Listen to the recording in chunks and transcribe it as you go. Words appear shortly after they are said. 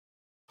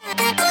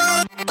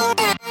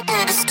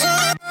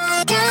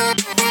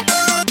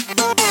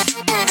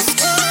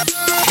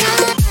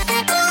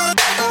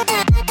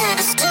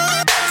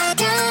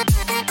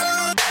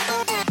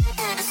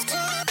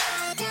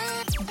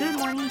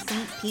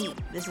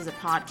is a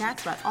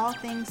podcast about all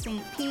things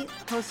St. Pete,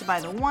 hosted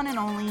by the one and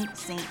only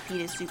St.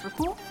 Pete is Super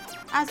Cool.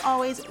 As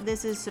always,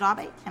 this is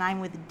Surabe, and I'm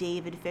with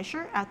David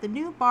Fisher at the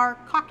new bar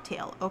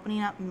Cocktail,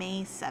 opening up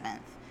May 7th.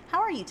 How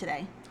are you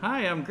today?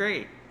 Hi, I'm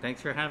great.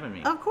 Thanks for having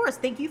me. Of course.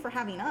 Thank you for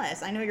having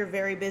us. I know you're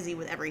very busy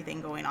with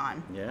everything going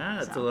on.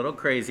 Yeah, it's a little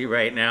crazy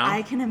right now.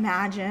 I can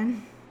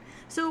imagine.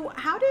 So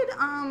how did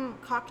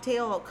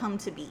Cocktail come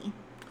to be?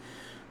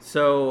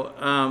 So,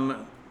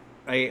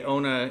 I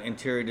own an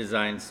interior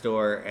design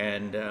store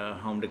and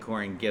home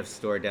decor and gift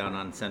store down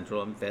on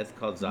Central and 5th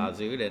called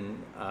Zazud,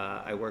 and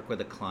I work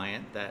with a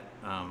client that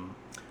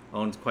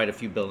owns quite a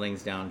few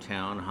buildings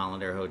downtown,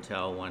 Hollander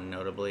Hotel, one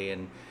notably,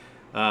 and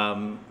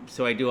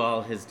so I do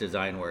all his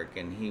design work,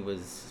 and he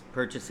was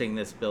purchasing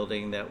this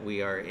building that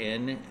we are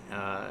in,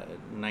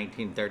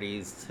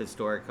 1930s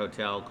historic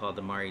hotel called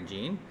the Mari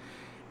Jean,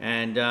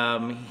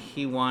 and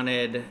he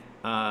wanted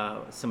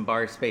some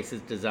bar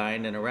spaces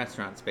designed and a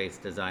restaurant space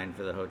designed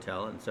for the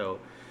hotel, and so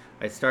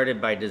I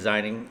started by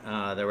designing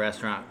the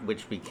restaurant,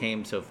 which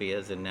became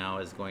Sophia's and now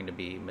is going to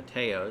be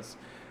Mateo's.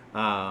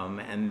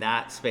 And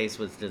that space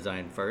was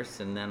designed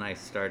first, and then I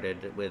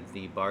started with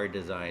the bar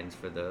designs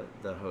for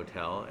the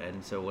hotel.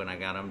 And so when I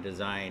got them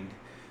designed,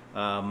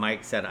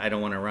 Mike said, I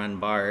don't want to run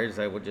bars,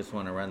 I would just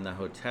want to run the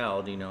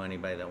hotel. Do you know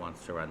anybody that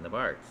wants to run the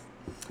bars?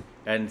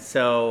 And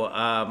so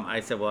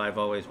I said, well, I've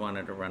always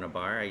wanted to run a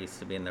bar. I used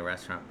to be in the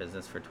restaurant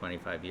business for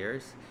 25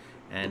 years,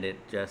 and it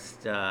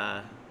just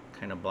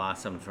kind of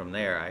blossomed from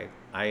there.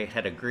 I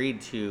had agreed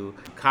to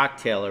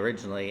Cocktail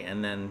originally,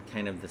 and then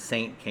kind of the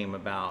Saint came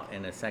about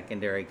in a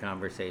secondary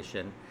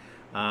conversation.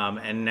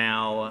 And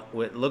now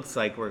it looks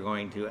like we're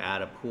going to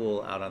add a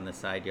pool out on the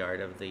side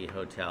yard of the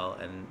hotel,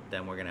 and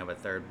then we're going to have a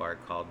third bar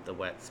called the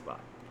Wet Spot.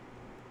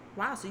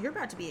 Wow, so you're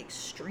about to be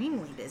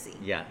extremely busy.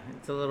 Yeah,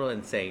 it's a little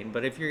insane.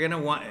 But if you're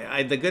going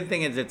to the good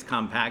thing is it's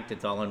compact.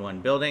 It's all in one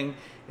building.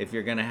 If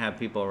you're going to have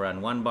people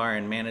run one bar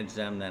and manage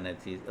them, then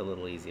it's a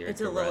little easier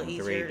It's to a little run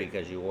easier. three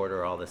because you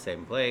order all the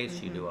same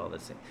place. You do all the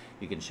same.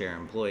 You can share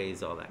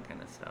employees, all that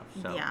kind of stuff.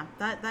 So, Yeah,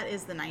 that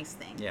is the nice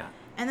thing. Yeah.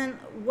 And then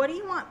what do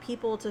you want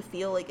people to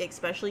feel like,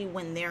 especially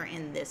when they're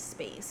in this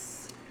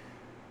space?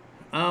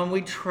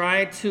 We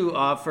try to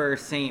offer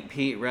St.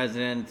 Pete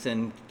residents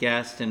and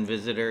guests and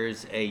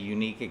visitors a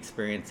unique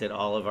experience at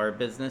all of our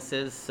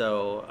businesses.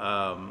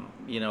 So,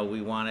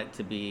 we want it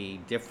to be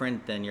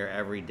different than your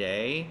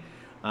everyday.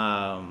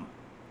 And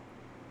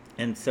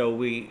so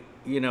we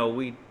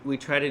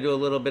try to do a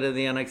little bit of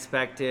the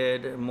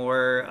unexpected,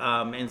 more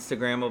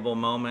Instagrammable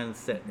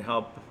moments that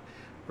help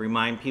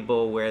remind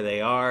people where they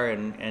are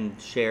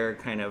and share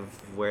kind of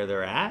where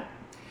they're at.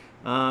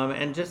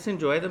 And just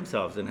enjoy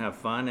themselves and have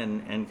fun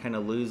and kind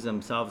of lose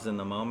themselves in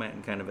the moment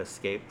and kind of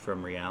escape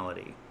from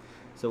reality.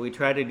 So we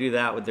try to do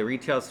that with the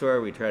retail store.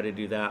 We try to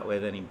do that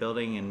with any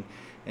building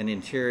and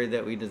interior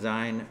that we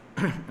design,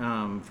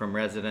 from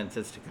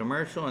residences to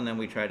commercial, and then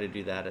we try to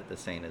do that at the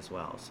Saint as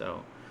well.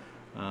 So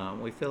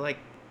we feel like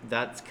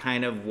that's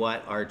kind of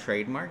what our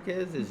trademark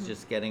is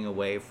just getting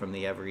away from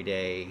the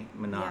everyday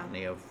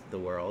monotony of the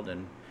world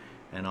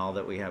and all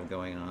that we have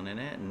going on in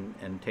it,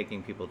 and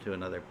taking people to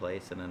another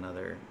place and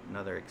another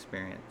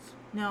experience.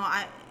 No,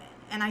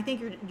 I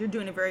think you're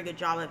doing a very good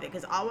job of it,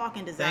 because I'll walk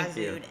into Thank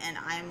you. Zazud and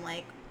I'm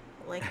like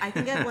I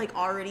think I've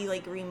already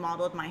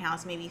remodeled my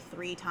house maybe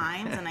 3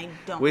 times, and I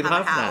don't have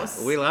a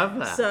house. We love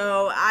that.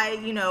 So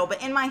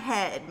but in my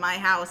head, my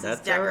house That's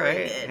is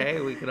decorated. all right.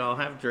 Hey, we can all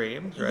have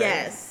dreams, right?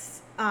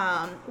 Yes.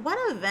 What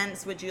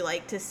events would you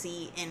like to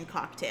see in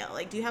Cocktail?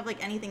 Do you have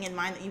anything in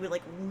mind that you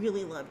would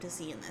really love to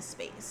see in this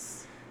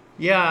space?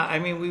 Yeah, I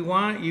mean, we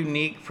want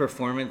unique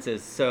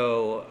performances.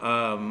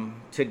 So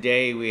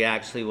today we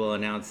actually will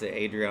announce that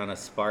Adriana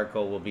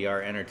Sparkle will be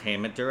our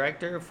entertainment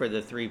director for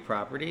the 3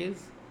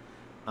 properties.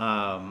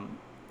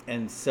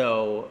 And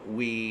so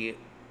we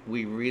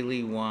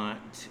really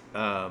want,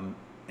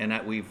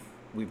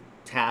 we've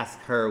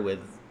tasked her with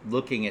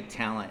looking at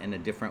talent in a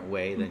different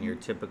way than your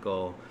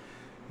typical,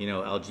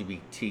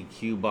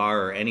 LGBTQ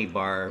bar or any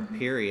bar,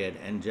 period,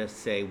 and just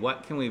say,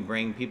 what can we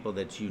bring people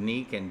that's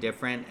unique and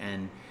different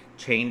and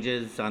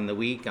changes on the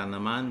week, on the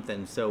month.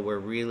 And so we're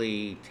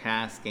really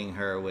tasking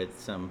her with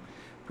some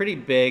pretty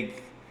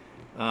big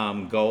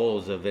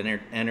goals of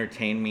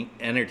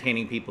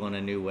entertaining people in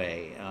a new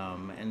way.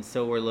 And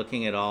so we're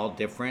looking at all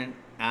different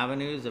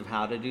avenues of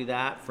how to do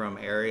that, from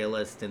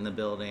aerialist in the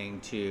building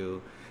to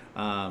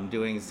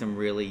doing some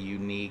really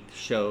unique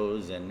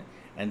shows and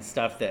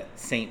stuff that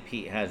St.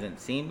 Pete hasn't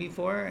seen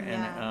before.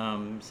 Yeah.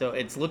 And so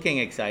it's looking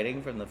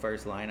exciting from the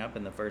first lineup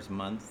and the first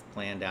month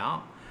planned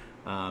out.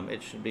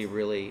 It should be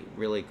really,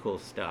 really cool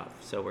stuff.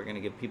 So we're going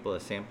to give people a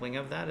sampling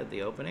of that at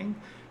the opening,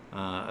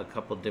 a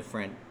couple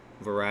different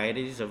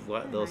varieties of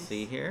what they'll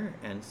see here,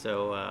 and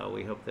so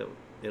we hope that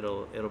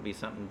it'll be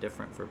something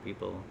different for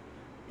people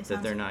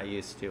that they're not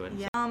used to.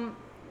 And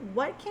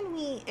what can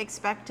we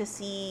expect to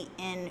see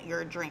in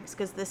your drinks?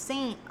 Because the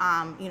Saint,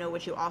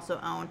 which you also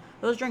own,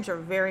 those drinks are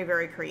very,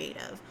 very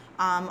creative.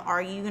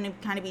 Are you going to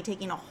kind of be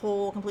taking a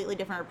whole completely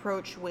different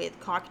approach with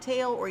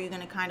Cocktail, or are you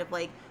going to kind of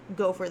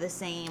go for the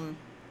same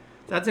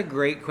That's a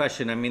great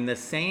question. I mean, the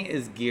Saint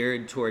is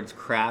geared towards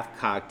craft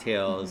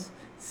cocktails,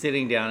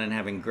 sitting down and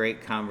having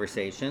great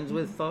conversations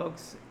with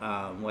folks,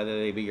 whether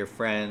they be your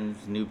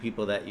friends, new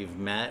people that you've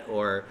met,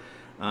 or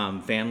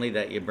family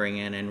that you bring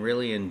in, and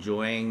really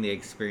enjoying the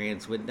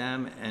experience with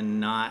them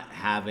and not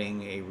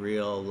having a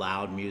real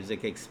loud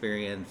music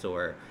experience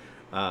or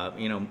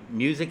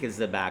music is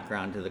the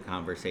background to the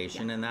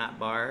conversation in that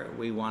bar.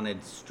 We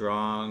wanted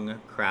strong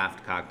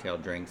craft cocktail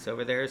drinks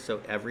over there, so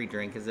every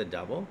drink is a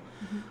double.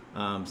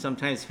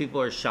 Sometimes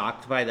people are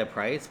shocked by the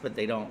price, but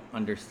they don't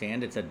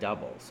understand it's a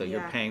double. So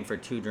you're paying for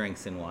 2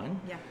 drinks in one.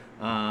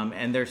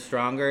 And they're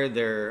stronger.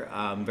 They're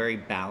very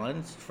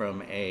balanced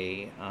from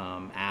a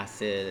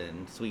acid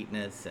and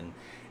sweetness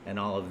and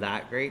all of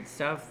that great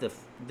stuff.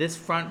 This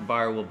front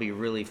bar will be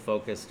really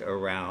focused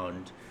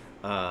around,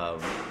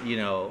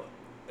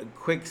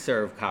 quick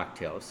serve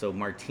cocktails. So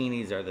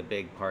martinis are the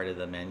big part of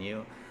the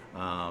menu.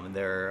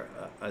 They're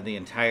the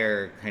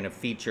entire kind of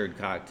featured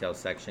cocktail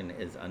section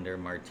is under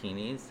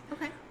martinis.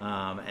 Okay.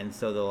 And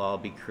so they'll all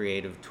be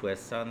creative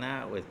twists on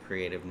that with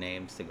creative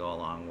names to go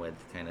along with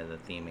kind of the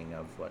theming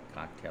of what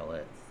cocktail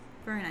is.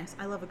 Very nice.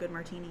 I love a good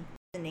martini.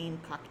 The name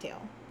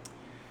cocktail.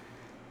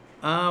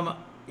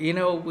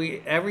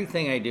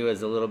 Everything I do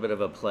is a little bit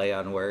of a play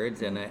on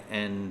words,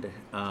 and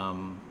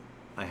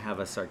I have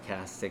a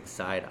sarcastic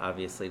side,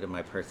 obviously, to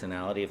my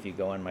personality. If you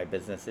go in my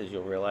businesses,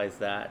 you'll realize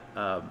that.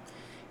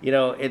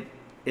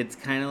 It's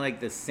kind of like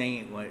the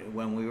Saint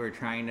when we were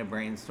trying to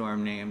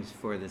brainstorm names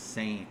for the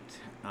Saint,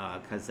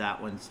 because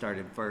that one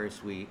started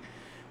first. We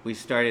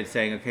started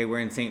saying, okay, we're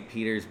in St.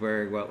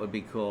 Petersburg. What would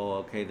be cool?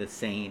 Okay, the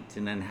Saint,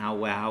 and then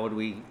how would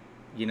we,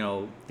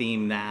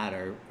 theme that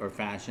or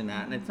fashion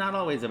that? And it's not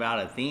always about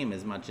a theme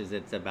as much as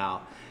it's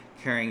about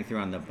carrying through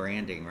on the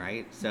branding,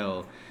 right?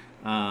 So.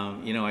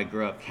 I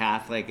grew up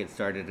Catholic. It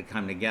started to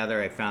come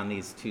together. I found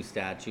these 2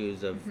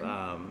 statues of,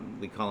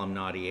 we call them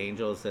naughty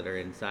angels, that are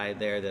inside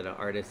there that an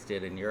artist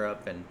did in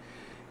Europe.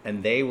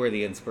 And they were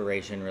the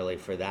inspiration really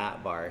for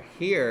that bar.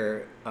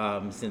 Here,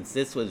 since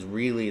this was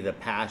really the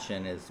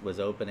passion, was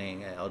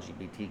opening an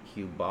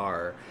LGBTQ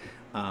bar,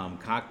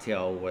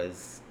 cocktail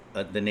was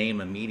the name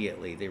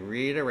immediately. The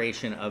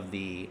reiteration of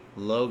the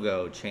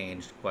logo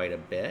changed quite a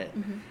bit.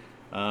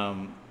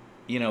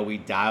 We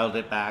dialed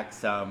it back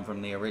some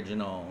from the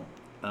original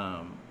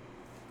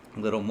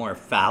little more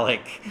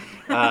phallic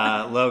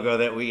logo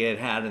that we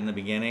had in the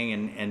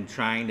beginning, and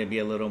trying to be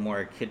a little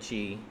more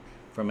kitschy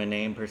from a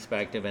name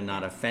perspective and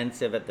not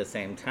offensive at the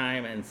same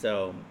time. And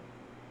so,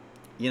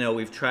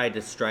 we've tried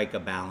to strike a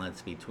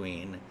balance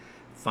between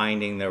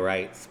finding the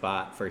right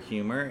spot for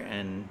humor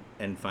and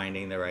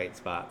finding the right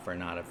spot for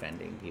not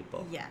offending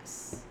people.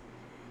 Yes.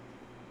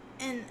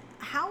 And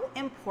how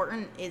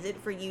important is it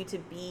for you to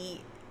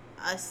be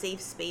a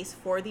safe space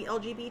for the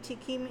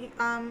LGBTQ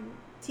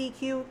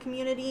TQ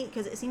community?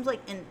 Because it seems like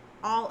in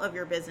all of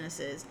your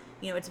businesses,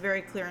 it's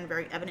very clear and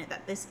very evident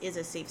that this is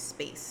a safe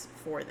space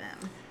for them.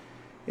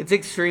 It's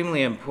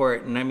extremely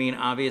important. I mean,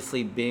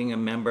 obviously, being a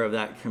member of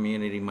that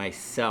community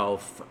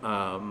myself,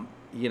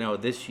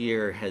 this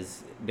year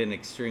has been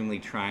extremely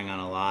trying on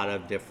a lot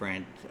of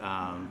different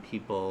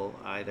people,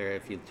 either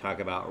if you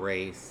talk about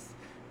race,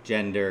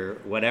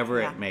 gender,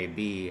 whatever it may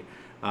be.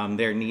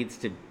 There needs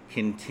to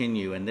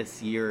continue, and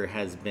this year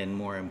has been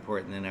more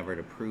important than ever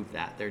to prove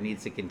that. There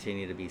needs to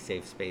continue to be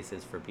safe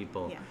spaces for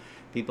people. Yeah.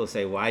 People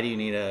say, why do you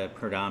need a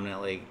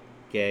predominantly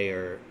gay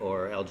or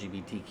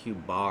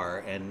LGBTQ bar?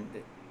 And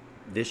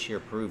this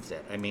year proves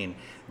it. I mean,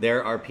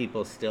 there are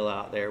people still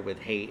out there with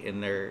hate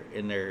in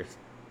their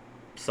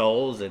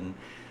souls, and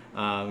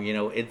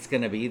it's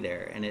going to be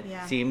there. And it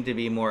seemed to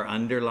be more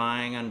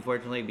underlying,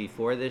 unfortunately,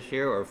 before this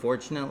year, or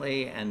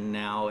fortunately, and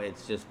now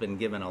it's just been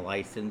given a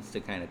license to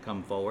kind of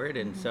come forward.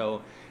 And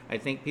so I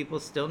think people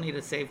still need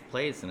a safe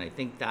place, and I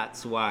think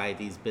that's why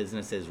these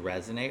businesses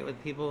resonate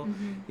with people.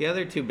 The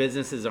other 2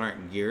 businesses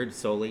aren't geared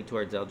solely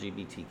towards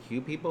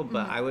LGBTQ people,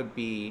 but I would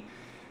be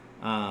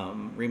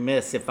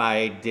remiss if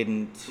I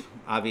didn't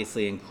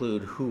obviously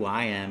include who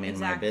I am in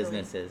my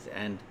businesses.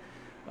 And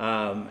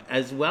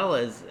as well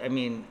as, I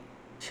mean,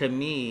 to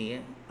me,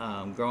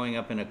 growing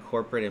up in a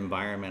corporate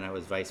environment, I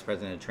was vice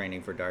president of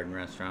training for Darden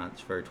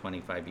Restaurants for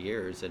 25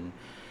 years, and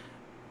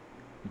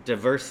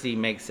diversity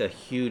makes a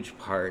huge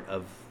part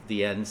of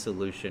the end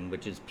solution,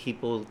 which is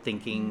people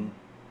thinking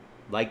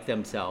like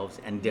themselves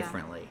and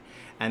differently.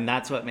 And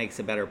that's what makes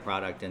a better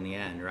product in the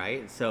end,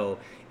 right? So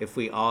if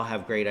we all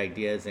have great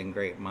ideas and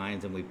great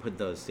minds and we put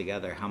those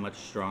together, how much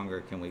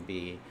stronger can we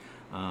be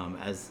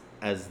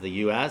as the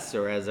U.S.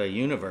 or as a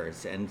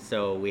universe? And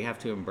so we have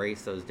to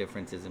embrace those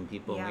differences in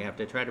people, and we have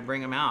to try to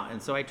bring them out.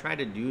 And so I try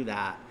to do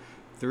that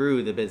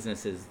through the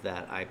businesses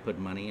that I put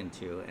money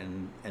into,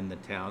 and the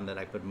town that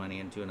I put money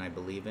into and I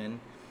believe in.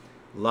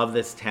 Love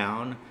this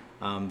town.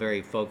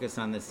 Very focused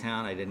on this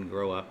town. I didn't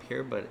grow up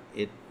here, but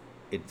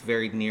it's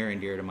very near and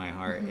dear to my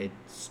heart. It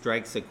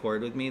strikes a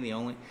chord with me.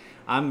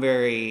 I'm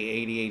very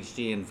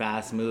ADHD and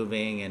fast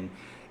moving, and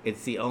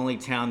it's the only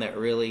town that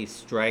really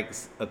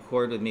strikes a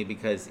chord with me,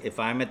 because if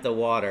I'm at the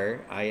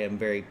water, I am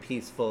very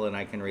peaceful and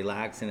I can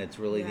relax, and it's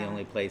really the Yeah.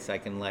 only place I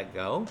can let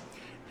go.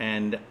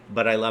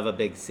 But I love a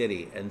big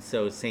city, and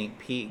so St.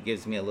 Pete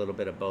gives me a little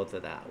bit of both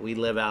of that. We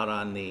live out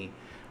on the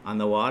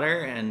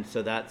water, and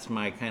so that's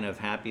my kind of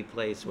happy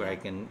place where I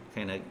can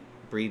kind of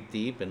breathe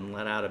deep and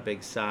let out a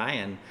big sigh,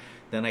 and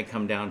then I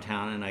come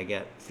downtown and I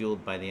get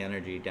fueled by the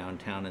energy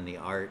downtown and the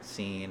art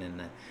scene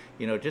and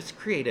just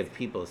creative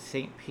people.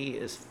 St. Pete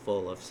is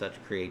full of such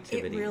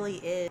creativity. It really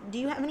is. Do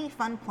you have any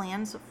fun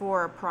plans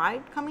for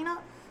Pride coming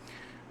up?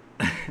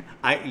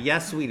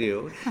 Yes, we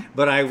do,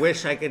 but I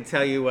wish I could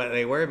tell you what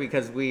they were,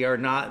 because we are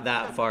not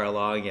that far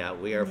along yet.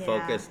 We are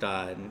focused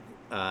on,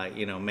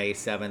 May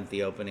 7th,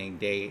 the opening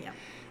date,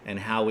 and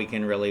how we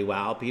can really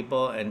wow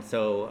people. And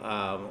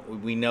so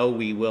we know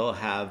we will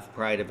have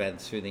Pride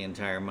events through the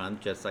entire month,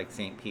 just like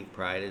St. Pete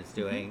Pride is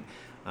doing.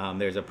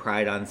 There's a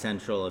Pride on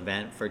Central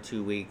event for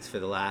 2 weeks, for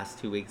the last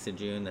 2 weeks of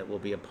June, that will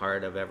be a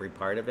part of every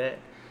part of it.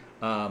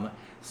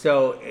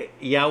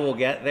 We'll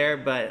get there,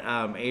 but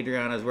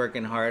Adriana's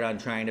working hard on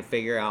trying to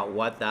figure out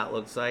what that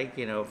looks like,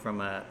 from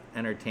a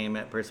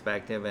entertainment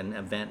perspective and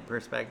event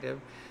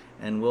perspective,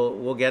 and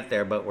we'll get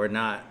there, but we're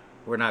not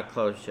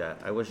close yet.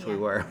 I wish we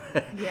were.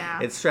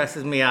 Yeah. It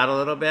stresses me out a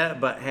little bit,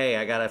 but hey,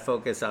 I gotta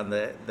focus on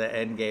the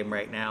end game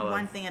right now.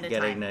 One thing at a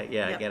getting time.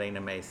 Getting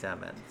to May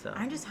 7th. So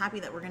I'm just happy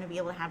that we're going to be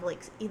able to have like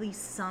at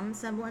least some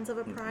semblance of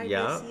a Pride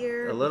Yeah, this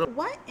year. a little.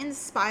 What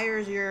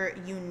inspires your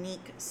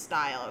unique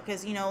style?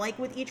 Because like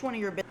with each one of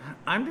your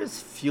I'm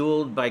just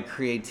fueled by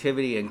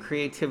creativity, and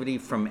creativity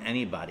from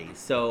anybody.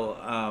 So,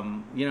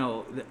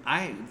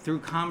 through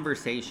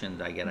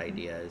conversations, I get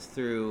ideas.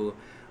 Through,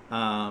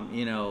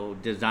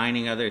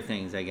 designing other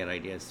things, I get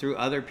ideas. Through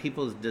other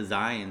people's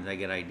designs, I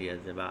get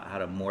ideas about how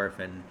to morph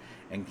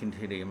and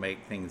continue to make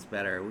things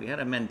better. We had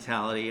a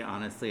mentality,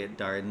 honestly, at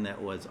Darden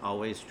that was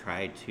always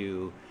try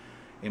to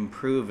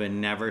improve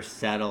and never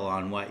settle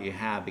on what you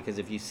have, because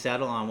if you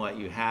settle on what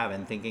you have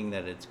and thinking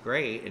that it's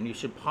great, and you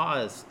should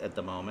pause at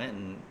the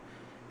moment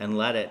and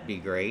let it be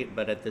great,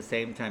 but at the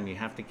same time you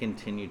have to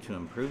continue to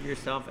improve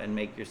yourself and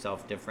make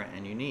yourself different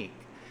and unique.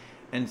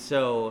 And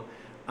so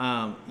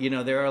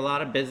there are a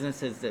lot of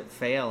businesses that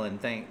fail, and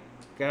thank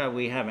God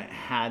we haven't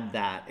had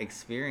that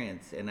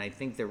experience. And I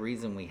think the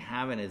reason we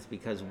haven't is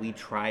because we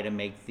try to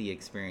make the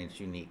experience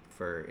unique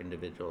for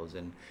individuals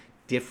and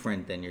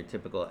different than your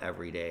typical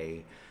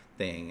everyday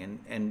thing.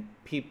 And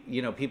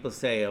people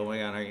say, oh my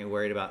God, aren't you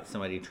worried about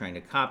somebody trying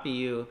to copy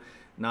you?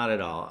 Not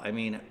at all. I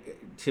mean,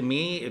 to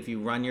me, if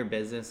you run your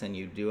business and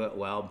you do it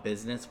well,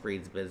 business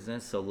breeds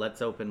business. So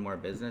let's open more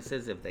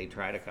businesses. If they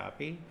try to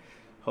copy,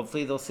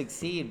 hopefully they'll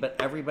succeed, but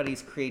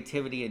everybody's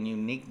creativity and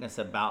uniqueness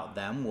about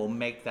them will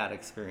make that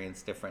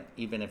experience different,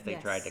 even if they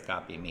tried to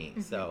copy me.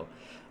 So,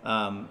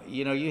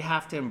 you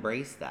have to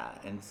embrace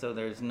that. And so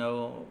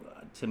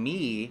to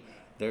me,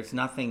 there's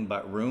nothing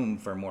but room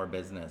for more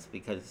business,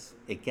 because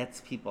it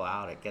gets people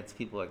out, it gets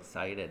people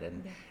excited,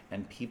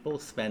 and people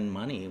spend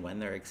money when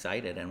they're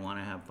excited and want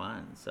to have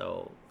fun.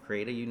 So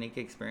create a unique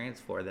experience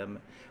for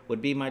them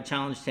would be my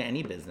challenge to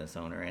any business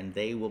owner, and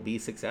they will be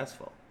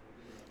successful.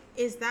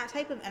 Is that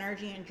type of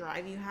energy and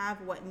drive you have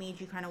what made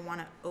you kind of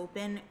want to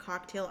open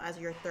Cocktail as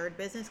your third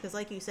business? Because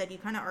like you said, you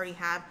kind of already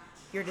have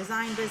your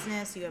design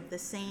business, you have the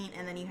Saint,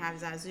 and then you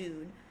have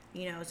Zazud,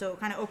 so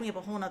kind of opening up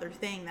a whole nother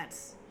thing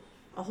that's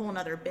a whole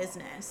nother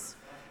business.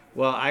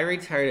 Well, I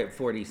retired at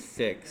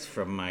 46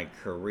 from my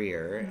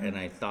career, and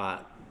I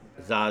thought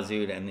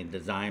Zazud and the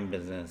design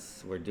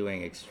business were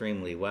doing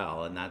extremely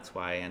well, and that's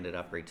why I ended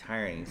up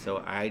retiring.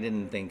 So I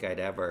didn't think I'd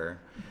ever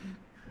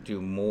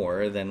do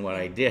more than what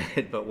I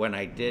did, but when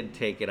I did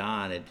take it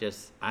on,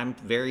 I'm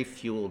very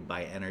fueled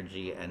by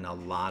energy and a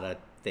lot of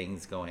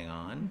things going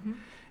on.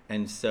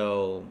 And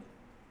so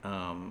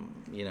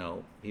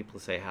people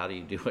say, how do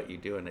you do what you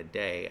do in a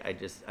day?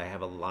 I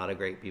have a lot of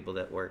great people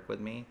that work with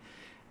me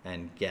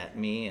and get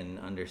me and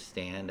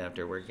understand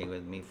after working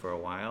with me for a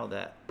while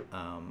that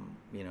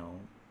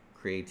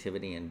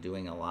creativity and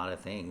doing a lot of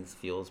things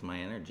fuels my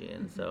energy.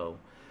 And so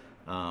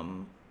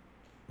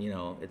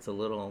it's a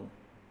little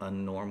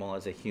unnormal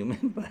as a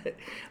human, but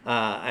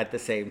at the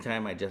same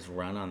time I just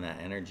run on that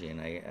energy,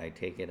 and I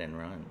take it and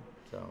run.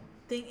 So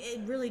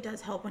It really does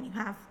help when you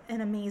have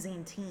an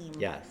amazing team.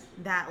 Yes.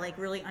 That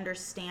really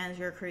understands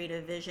your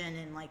creative vision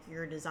and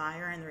your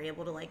desire, and they're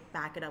able to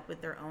back it up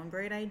with their own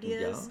great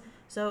ideas. Yeah.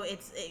 So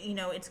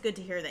it's good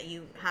to hear that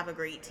you have a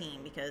great team,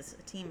 because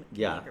a team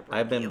can Yeah, make or break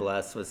I've been you.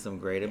 blessed with some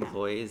great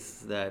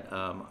employees that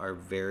are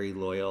very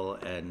loyal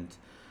and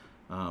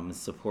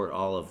support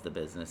all of the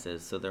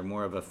businesses. So they're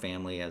more of a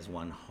family as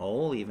one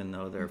whole, even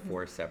though they're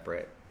four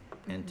separate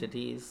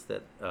entities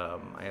that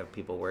I have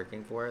people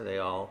working for. They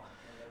all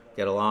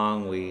get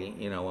along. We,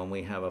 when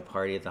we have a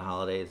party at the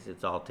holidays,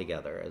 it's all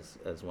together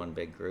as one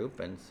big group.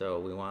 And so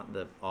we want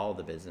all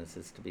the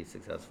businesses to be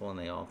successful, and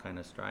they all kind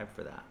of strive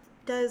for that.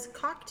 Do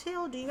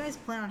you guys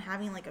plan on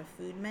having a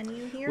food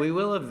menu here? We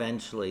will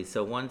eventually.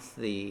 So once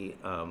the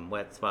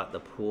wet spot, the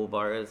pool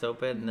bar is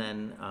open,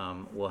 then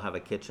we'll have a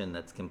kitchen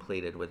that's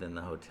completed within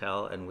the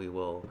hotel, and we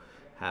will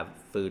have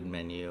food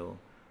menu,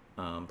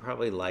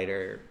 probably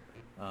lighter,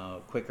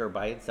 quicker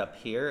bites up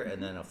here,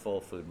 and then a full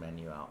food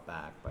menu out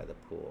back by the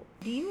pool.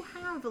 Do you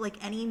have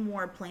like any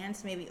more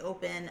plans to maybe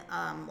open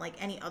like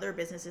any other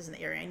businesses in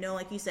the area? I know,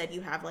 like you said,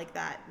 you have like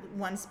that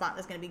one spot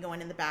that's going to be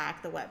going in the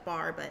back, the wet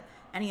bar, but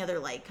any other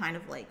like kind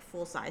of like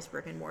full size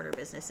brick and mortar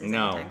businesses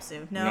anytime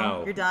soon?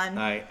 No, you're done.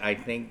 I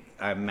think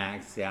I'm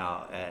maxed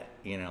out at,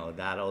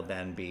 that'll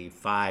then be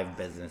 5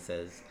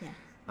 businesses. Yeah.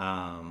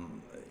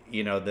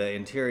 The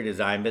interior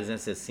design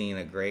business has seen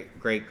a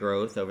great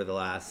growth over the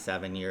last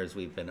 7 years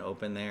we've been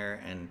open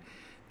there, and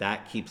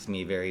that keeps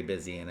me very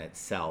busy in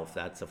itself.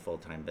 That's a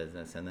full-time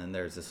business, and then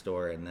there's a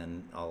store, and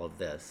then all of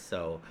this.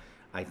 So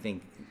I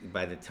think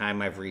by the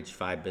time I've reached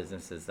 5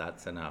 businesses,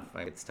 that's enough.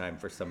 It's time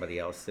for somebody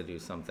else to do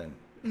something.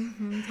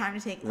 Mm-hmm. Time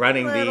to take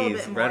running a little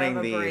these bit more running of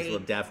a these break. will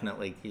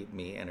definitely keep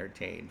me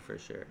entertained for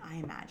sure. I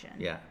imagine.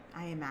 Yeah.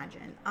 I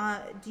imagine.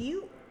 Do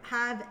you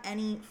have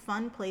any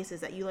fun places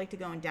that you like to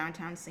go in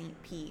downtown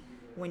St. Pete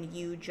when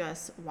you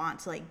just want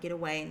to like get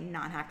away and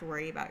not have to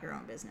worry about your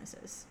own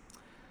businesses?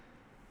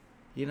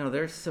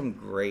 There's some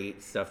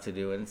great stuff to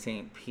do in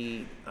St.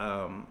 Pete.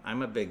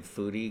 I'm a big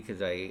foodie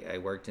because I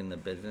worked in the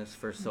business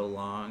for so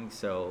long.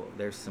 So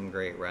there's some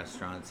great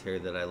restaurants here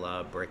that I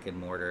love. Brick and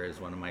Mortar is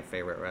one of my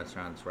favorite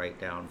restaurants, right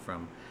down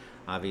from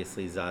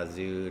obviously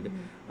Zazud.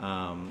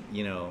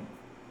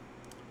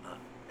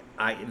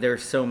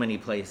 There's so many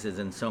places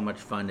and so much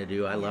fun to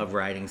do. I love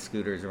riding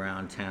scooters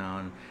around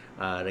town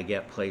to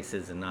get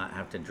places and not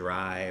have to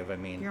drive. I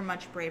mean, you're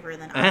much braver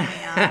than I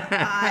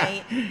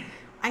am.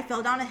 I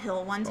fell down a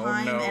hill one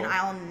time, and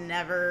I'll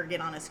never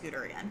get on a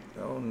scooter again.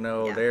 Oh,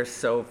 no. Yeah. They're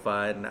so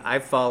fun.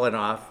 I've fallen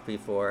off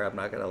before, I'm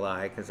not going to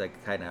lie, because I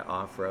kind of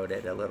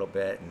off-roaded a little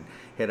bit and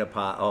hit a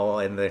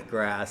pothole in the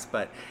grass.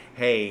 But,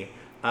 hey,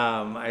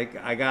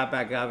 I got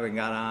back up and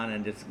got on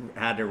and just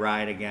had to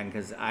ride again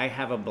because I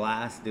have a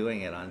blast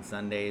doing it on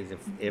Sundays.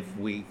 If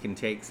we can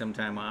take some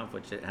time off,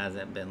 which it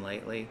hasn't been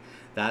lately,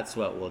 that's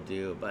what we'll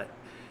do. But,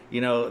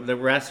 the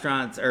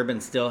restaurants, Urban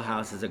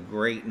Stillhouse is a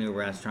great new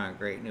restaurant,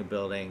 great new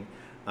building.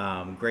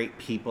 Great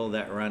people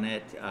that run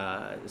it,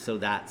 so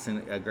that's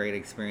a great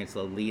experience.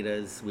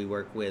 Lolita's we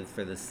work with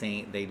for the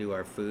Saint, they do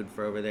our food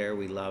for over there.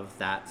 We love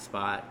that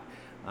spot.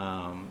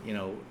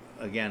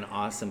 Again,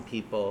 awesome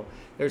people.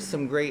 There's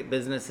some great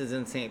businesses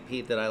in St.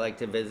 Pete that I like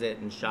to visit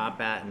and shop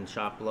at and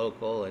shop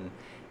local,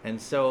 and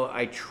so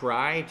I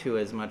try to,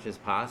 as much as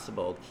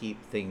possible,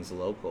 keep things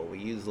local. We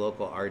use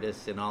local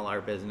artists in all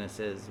our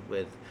businesses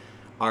with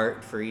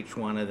art for each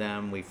one of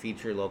them. We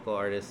feature local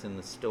artists in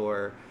the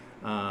store.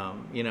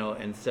 And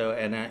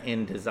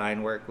in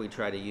design work, we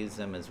try to use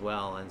them as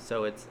well. And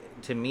so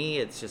to me,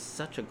 it's just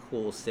such a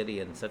cool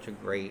city and such a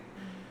great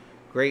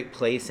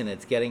place, and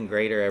it's getting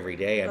greater every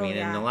day. I mean,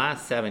 in the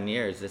last 7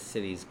 years, this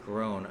city's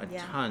grown a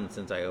ton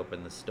since I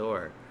opened the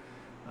store.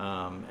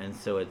 And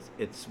so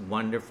it's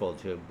wonderful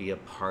to be a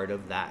part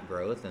of that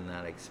growth and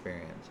that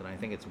experience. And I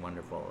think it's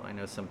wonderful. I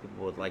know some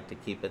people would like to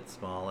keep it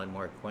small and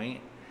more quaint.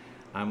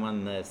 I'm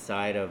on the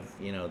side of,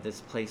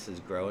 this place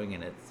is growing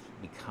and it's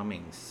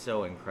becoming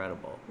so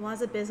incredible. Well,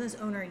 as a business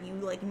owner, you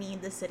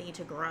need the city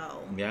to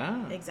grow.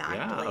 Yeah. Exactly.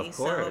 Yeah, of course.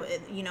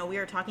 So, we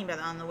were talking about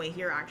that on the way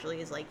here actually,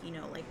 is the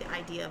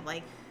idea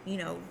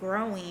of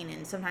growing,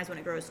 and sometimes when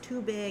it grows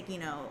too big,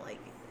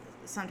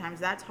 sometimes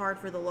that's hard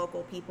for the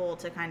local people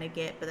to kind of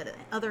get, but on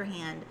the other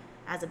hand,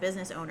 as a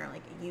business owner,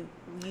 you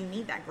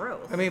need that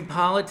growth. I mean,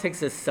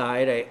 politics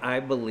aside, I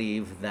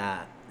believe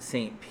that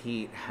St.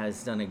 Pete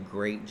has done a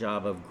great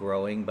job of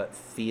growing, but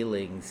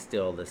feeling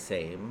still the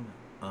same.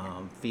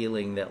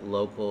 Feeling that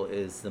local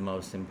is the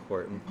most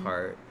important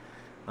part.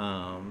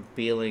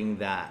 Feeling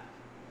that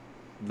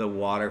the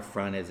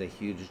waterfront is a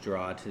huge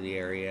draw to the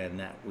area, and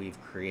that we've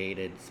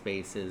created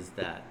spaces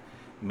that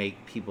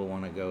make people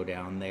want to go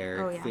down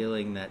there. Oh, yeah.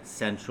 Feeling that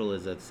Central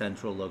is a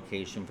central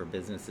location for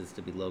businesses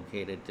to be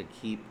located to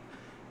keep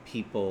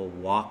people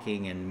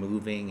walking and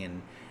moving,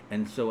 and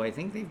so I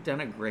think they've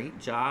done a great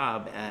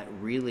job at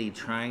really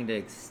trying to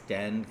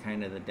extend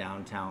kind of the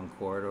downtown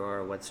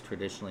corridor, what's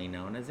traditionally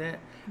known as it,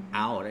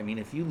 out. I mean,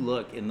 if you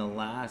look in the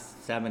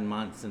last 7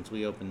 months since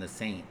we opened the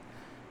Saint,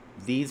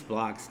 these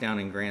blocks down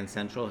in Grand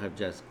Central have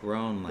just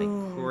grown like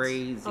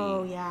crazy.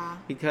 Oh, yeah.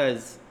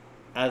 Because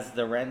as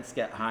the rents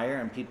get higher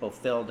and people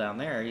fill down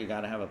there, you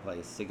got to have a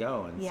place to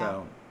go. And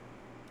so,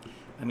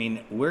 I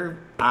mean,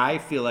 I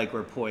feel like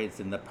we're poised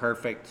in the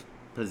perfect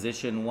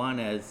position. One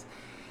is,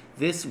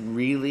 this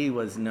really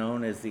was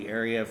known as the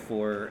area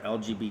for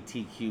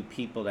LGBTQ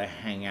people to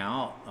hang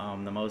out.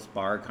 The most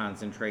bar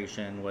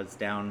concentration was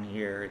down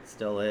here. It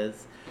still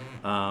is.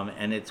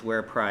 And it's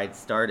where Pride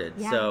started.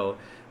 Yeah. So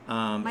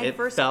it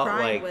first felt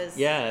Pride was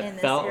it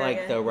felt area.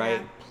 like the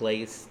right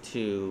place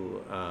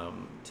to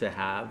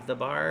have the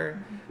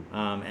bar.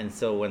 And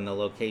so when the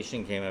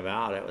location came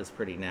about, it was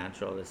pretty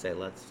natural to say,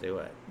 let's do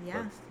it.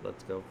 Yeah.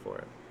 Let's go for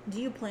it. Do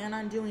you plan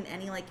on doing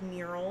any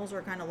murals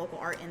or kind of local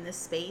art in this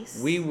space?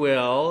 We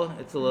will.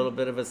 It's a little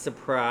bit of a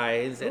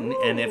surprise,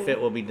 and if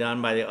it will be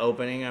done by the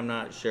opening, I'm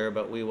not sure,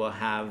 but we will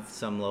have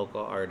some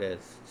local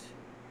artists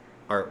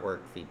artwork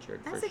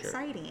featured. That's for sure.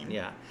 exciting.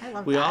 Yeah. I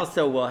love we that.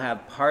 also will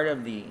have part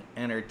of the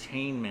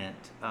entertainment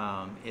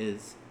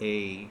is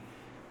a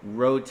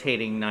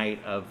rotating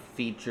night of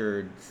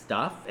featured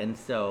stuff, and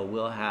so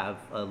we'll have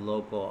a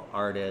local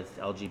artist,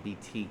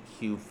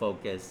 LGBTQ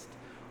focused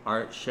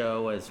art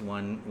show as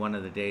one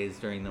of the days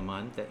during the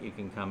month that you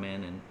can come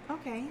in and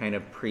Okay. kind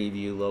of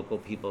preview local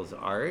people's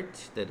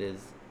art that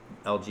is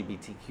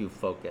LGBTQ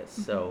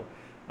focused. So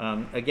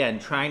again,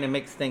 trying to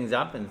mix things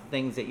up and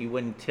things that you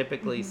wouldn't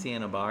typically see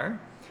in a bar,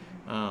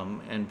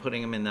 and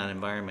putting them in that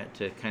environment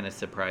to kind of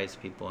surprise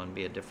people and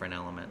be a different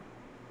element.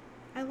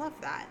 I love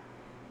that.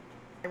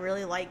 I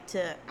really like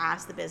to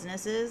ask the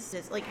businesses,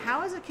 it's like,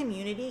 how as a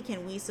community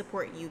can we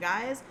support you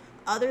guys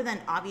other than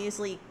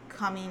obviously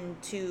coming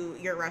to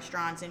your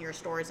restaurants and your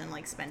stores and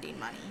like spending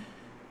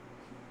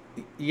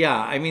money? Yeah,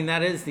 I mean,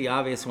 that is the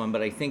obvious one,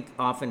 but I think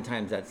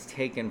oftentimes that's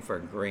taken for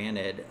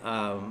granted,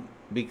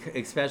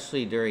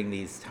 especially during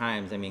these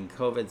times. I mean,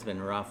 COVID's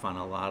been rough on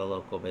a lot of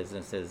local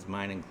businesses,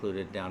 mine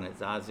included down at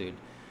Zazud.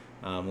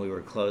 We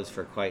were closed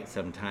for quite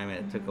some time,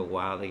 and it took a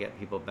while to get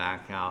people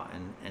back out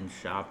and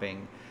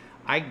shopping.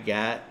 I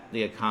get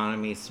the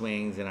economy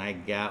swings, and I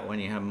get when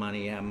you have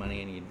money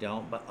and you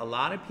don't, but a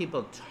lot of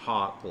people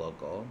talk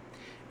local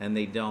and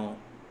they don't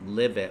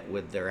live it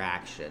with their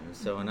actions.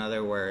 So in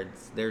other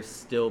words, there's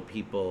still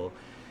people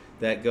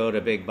that go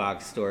to big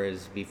box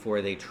stores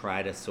before they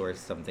try to source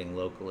something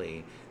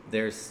locally.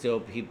 There's still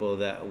people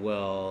that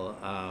will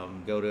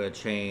go to a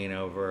chain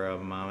over a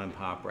mom and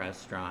pop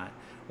restaurant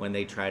when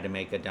they try to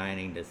make a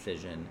dining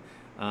decision.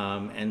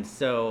 And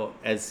so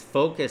as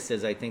focused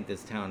as I think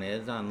this town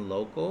is on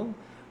local,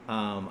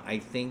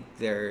 I think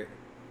the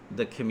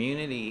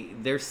community,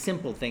 there's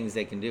simple things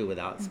they can do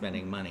without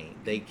spending money.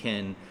 They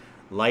can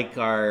like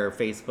our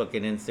Facebook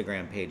and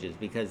Instagram pages,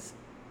 because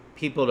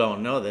people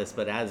don't know this,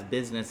 but as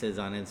businesses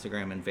on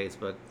Instagram and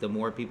Facebook, the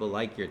more people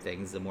like your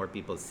things, the more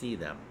people see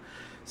them.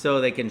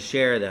 So they can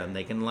share them,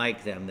 they can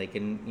like them, they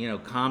can,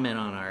 comment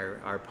on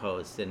our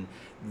posts. And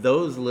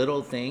those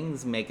little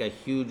things make a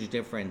huge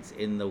difference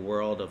in the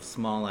world of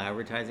small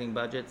advertising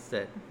budgets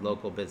that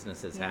local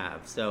businesses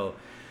have. So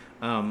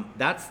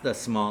that's the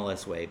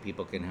smallest way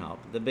people can help.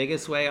 The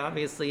biggest way,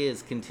 obviously,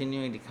 is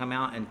continuing to come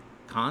out and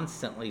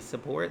constantly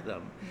support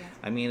them. Yeah.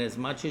 I mean, as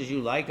much as you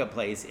like a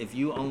place, if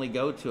you only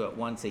go to it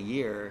once a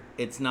year,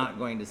 it's not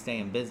going to stay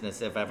in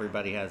business if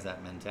everybody has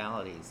that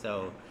mentality.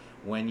 So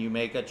when you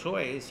make a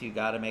choice, you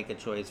got to make a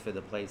choice for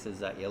the places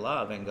that you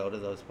love and go to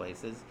those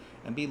places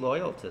and be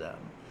loyal to them.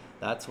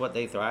 That's what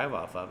they thrive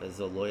off of, is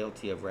the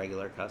loyalty of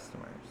regular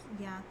customers.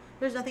 Yeah.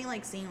 There's nothing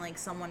like seeing like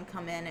someone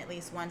come in at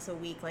least once a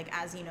week, like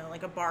as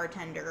like a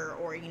bartender,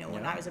 or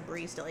when I was a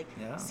barista, like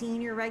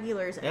seeing your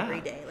regulars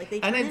every day, like they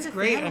turn and it's into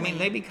great. family. I mean,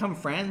 they become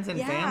friends and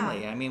Yeah.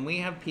 family. I mean, we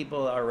have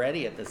people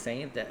already at the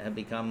Saint that have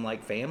become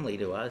like family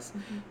to us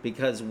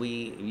because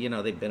we,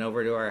 they've been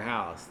over to our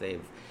house.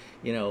 They've,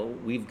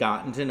 we've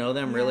gotten to know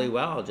them really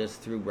well just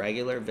through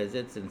regular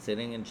visits and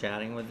sitting and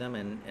chatting with them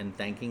and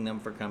thanking them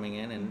for coming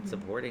in and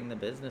supporting the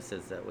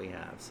businesses that we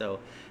have. So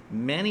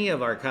many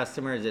of our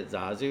customers at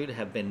Zazud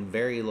have been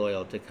very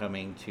loyal to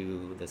coming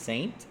to the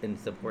Saint and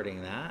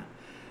supporting that.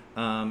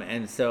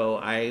 And so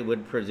I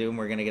would presume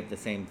we're going to get the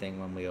same thing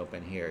when we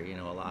open here.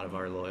 A lot of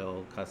our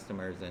loyal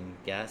customers and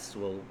guests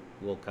will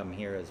come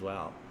here as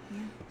well. Yeah.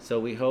 So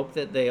we hope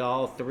that they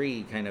all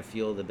three kind of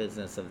fuel the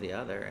business of the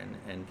other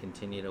and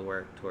continue to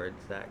work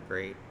towards that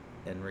great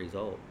end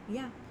result.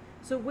 Yeah.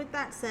 So with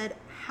that said,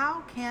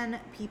 how can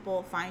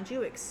people find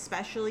you,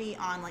 especially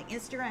on like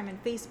Instagram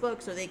and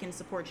Facebook, so they can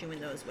support you in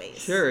those ways?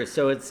 Sure.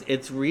 So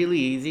it's really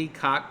easy.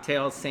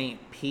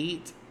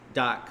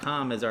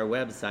 CocktailSt.Pete.com is our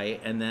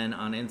website, and then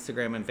on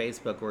Instagram and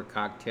Facebook we're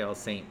Cocktail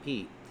St.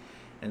 Pete.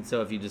 And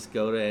so if you just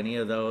go to any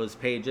of those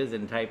pages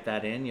and type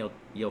that in,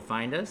 you'll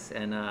find us.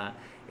 And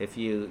if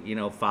you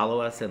follow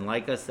us and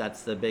like us,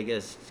 that's the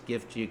biggest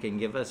gift you can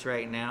give us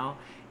right now,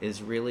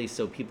 is really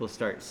so people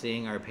start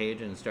seeing our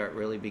page and start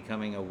really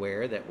becoming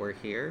aware that we're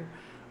here,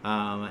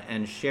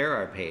 and share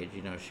our page.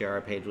 Share our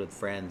page with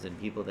friends and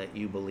people that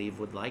you believe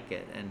would like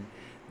it. And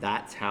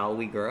that's how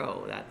we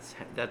grow.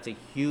 That's a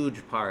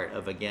huge part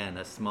of, again,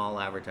 a small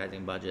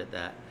advertising budget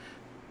that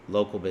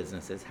local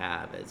businesses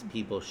have, is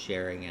people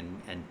sharing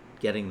and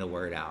getting the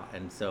word out.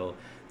 And so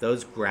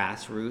those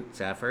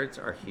grassroots efforts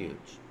are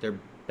huge. They're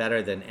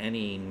better than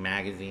any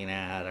magazine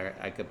ad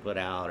I could put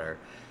out or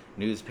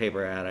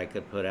newspaper ad I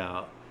could put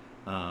out.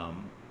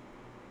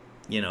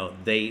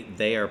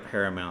 They are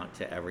paramount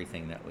to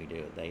everything that we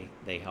do.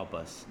 They help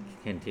us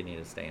continue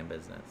to stay in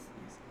business.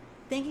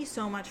 Thank you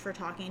so much for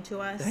talking to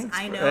us. Thanks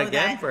I know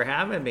for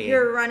having me.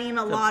 You're running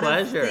a lot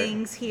pleasure. of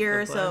things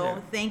here, It's a so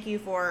pleasure. thank you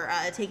for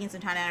taking some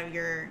time out of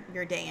your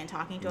day and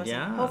talking to us.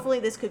 Yeah. And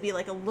hopefully this could be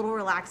like a little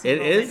relaxing It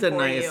moment is a for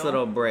nice you.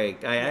 little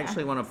break. I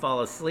actually want to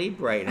fall asleep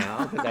right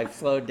now because I've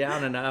slowed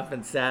down enough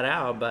and sat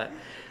out, but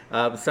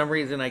some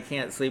reason I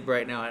can't sleep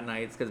right now at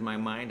nights because my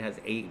mind has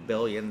 8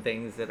 billion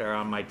things that are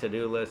on my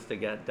to-do list to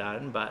get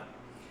done. But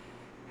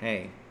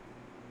hey,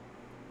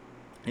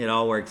 it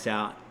all works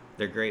out.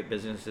 they're great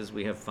businesses.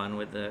 We have fun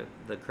with the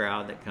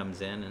crowd that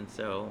comes in, and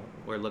so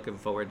we're looking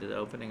forward to the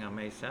opening on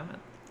May 7th.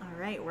 All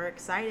right, we're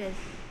excited.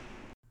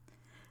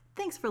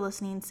 Thanks for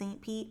listening,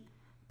 St. Pete.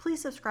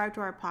 Please subscribe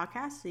to our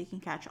podcast so you can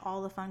catch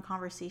all the fun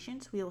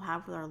conversations we will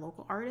have with our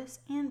local artists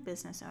and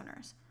business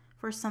owners.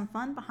 For some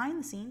fun behind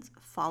the scenes,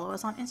 follow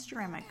us on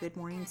Instagram at Good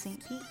Morning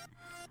St. Pete.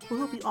 We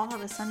hope you all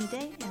have a sunny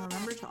day, and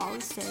remember to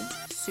always stay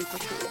super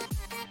cool.